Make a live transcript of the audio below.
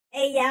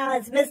Hey y'all,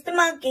 it's Mr.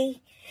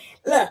 Monkey.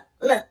 Look,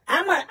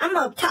 I'm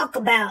gonna talk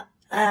about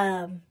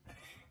a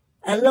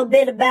little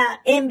bit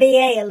about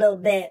NBA a little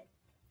bit.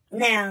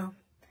 Now,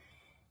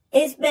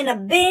 it's been a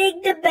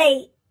big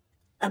debate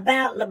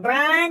about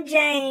LeBron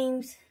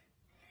James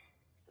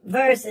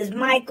versus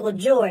Michael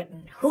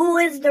Jordan. Who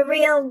is the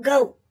real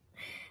GOAT?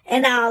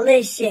 And all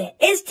this shit.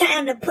 It's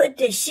time to put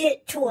this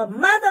shit to a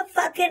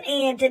motherfucking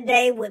end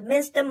today with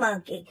Mr.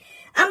 Monkey.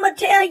 I'm gonna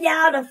tell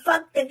y'all to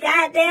fuck the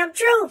goddamn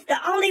truth the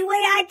only way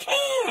I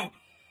can.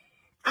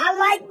 I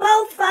like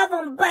both of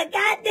them, but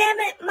goddamn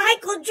it,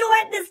 Michael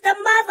Jordan is the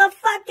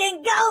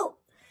motherfucking GOAT.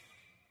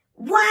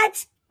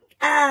 Watch,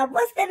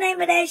 what's the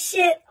name of that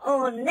shit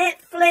on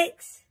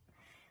Netflix?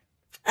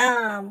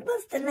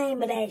 What's the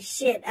name of that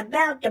shit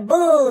about the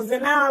Bulls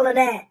and all of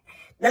that?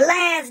 The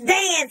Last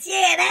Dance,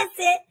 yeah, that's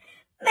it.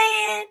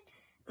 Man,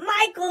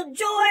 Michael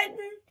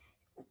Jordan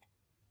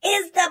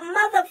is the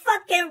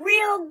motherfucking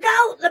real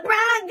GOAT.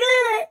 LeBron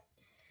good,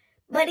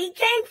 but he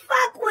can't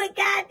fuck with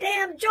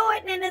goddamn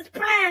Jordan in his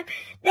prime.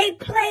 They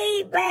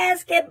played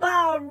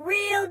basketball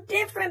real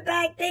different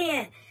back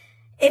then.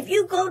 If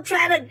you go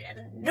try to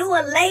do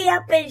a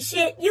layup and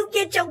shit, you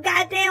get your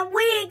goddamn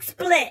wig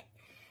split.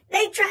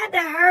 They tried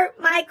to hurt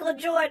Michael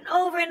Jordan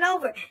over and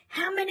over.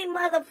 How many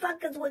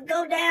motherfuckers would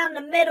go down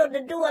the middle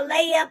to do a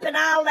layup and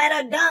all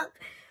that or dunk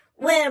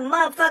when a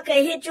motherfucker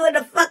hit you in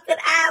the fucking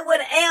eye with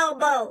an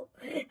elbow?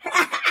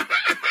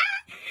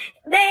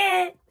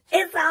 Man,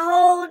 it's a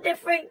whole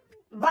different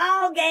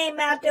ball game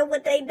out there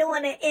what they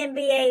doing in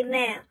NBA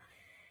now.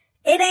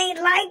 It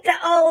ain't like the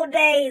old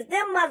days.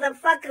 Them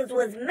motherfuckers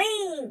was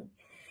mean.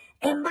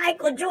 And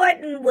Michael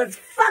Jordan was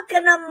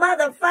fucking them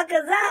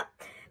motherfuckers up.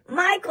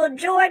 Michael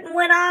Jordan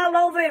went all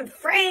over in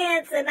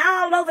France and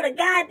all over the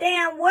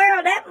goddamn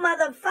world. That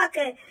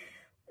motherfucker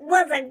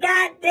was a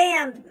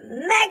goddamn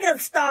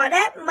megastar.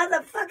 That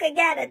motherfucker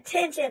got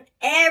attention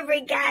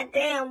every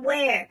goddamn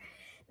where.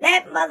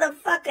 That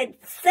motherfucker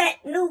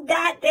set new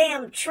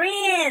goddamn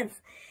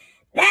trends.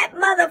 That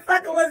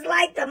motherfucker was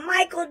like the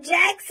Michael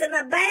Jackson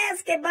of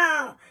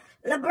basketball.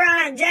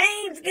 LeBron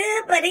James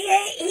good, but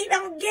he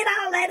don't get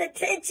all that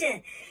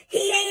attention.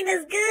 He ain't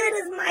as good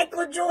as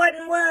Michael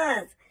Jordan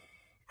was.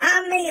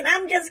 I mean,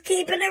 I'm just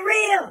keeping it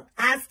real.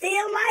 I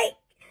still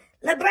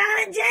like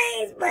LeBron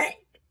James, but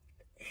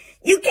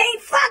you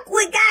can't fuck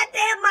with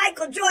goddamn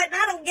Michael Jordan.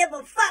 I don't give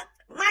a fuck.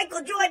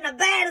 Michael Jordan, the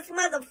baddest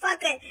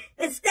motherfucker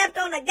that stepped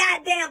on the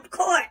goddamn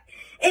court.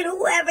 And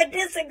whoever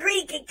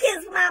disagreed can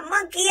kiss my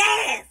monkey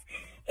ass.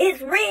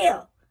 It's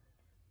real.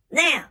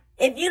 Now,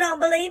 if you don't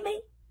believe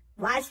me,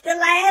 watch The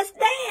Last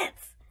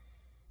Dance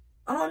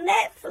on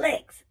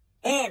Netflix.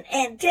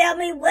 And tell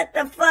me what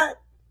the fuck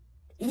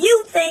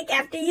you think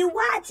after you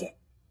watch it.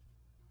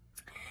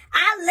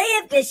 I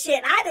lived this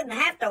shit. I didn't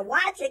have to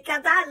watch it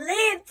because I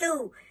lived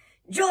through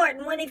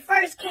Jordan when he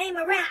first came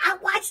around. I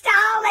watched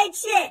all that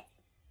shit.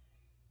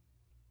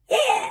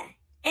 Yeah.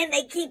 And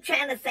they keep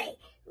trying to say,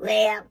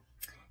 well,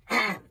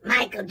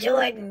 Michael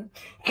Jordan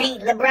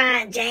ain't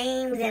LeBron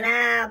James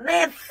and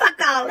man, fuck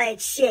all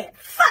that shit.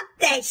 Fuck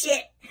that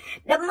shit.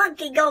 The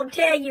monkey gonna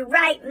tell you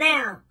right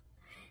now.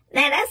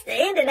 Now that's the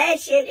end of that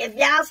shit. If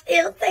y'all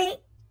still think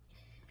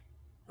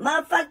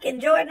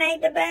motherfucking Jordan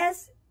ain't the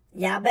best,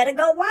 y'all better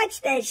go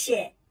watch that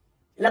shit.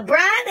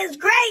 LeBron is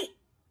great,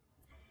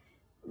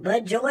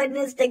 but Jordan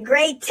is the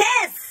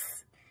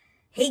greatest.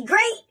 He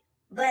great,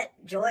 but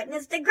Jordan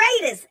is the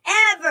greatest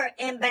ever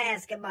in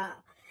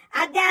basketball.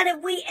 I doubt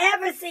if we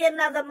ever see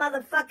another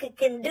motherfucker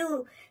can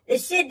do the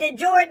shit that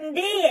Jordan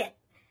did.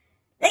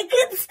 They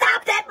couldn't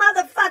stop that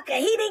motherfucker.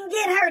 He didn't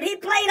get hurt. He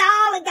played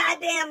all the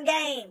goddamn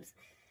games.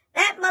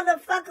 That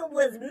motherfucker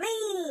was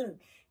mean.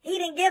 He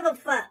didn't give a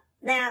fuck.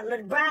 Now,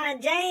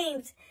 LeBron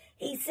James,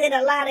 he sit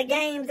a lot of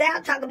games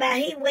out, talk about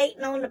he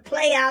waiting on the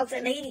playoffs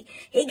and he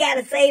got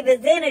to save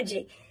his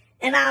energy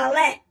and all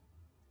that.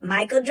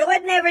 Michael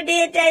Jordan never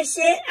did that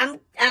shit. I'm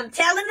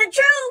telling the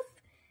truth.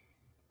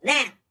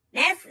 Now,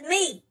 that's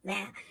me.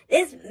 Now,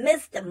 this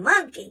Mr.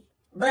 Monkey.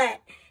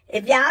 But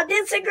if y'all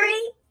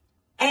disagree,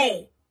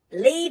 hey,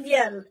 leave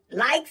your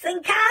likes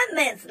and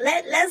comments.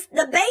 Let's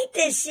debate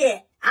this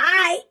shit. All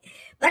right?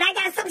 But I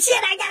got some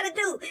shit I gotta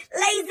do.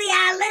 Lazy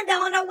Islander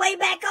on her way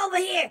back over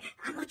here.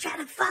 I'm gonna try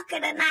to fuck her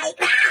tonight.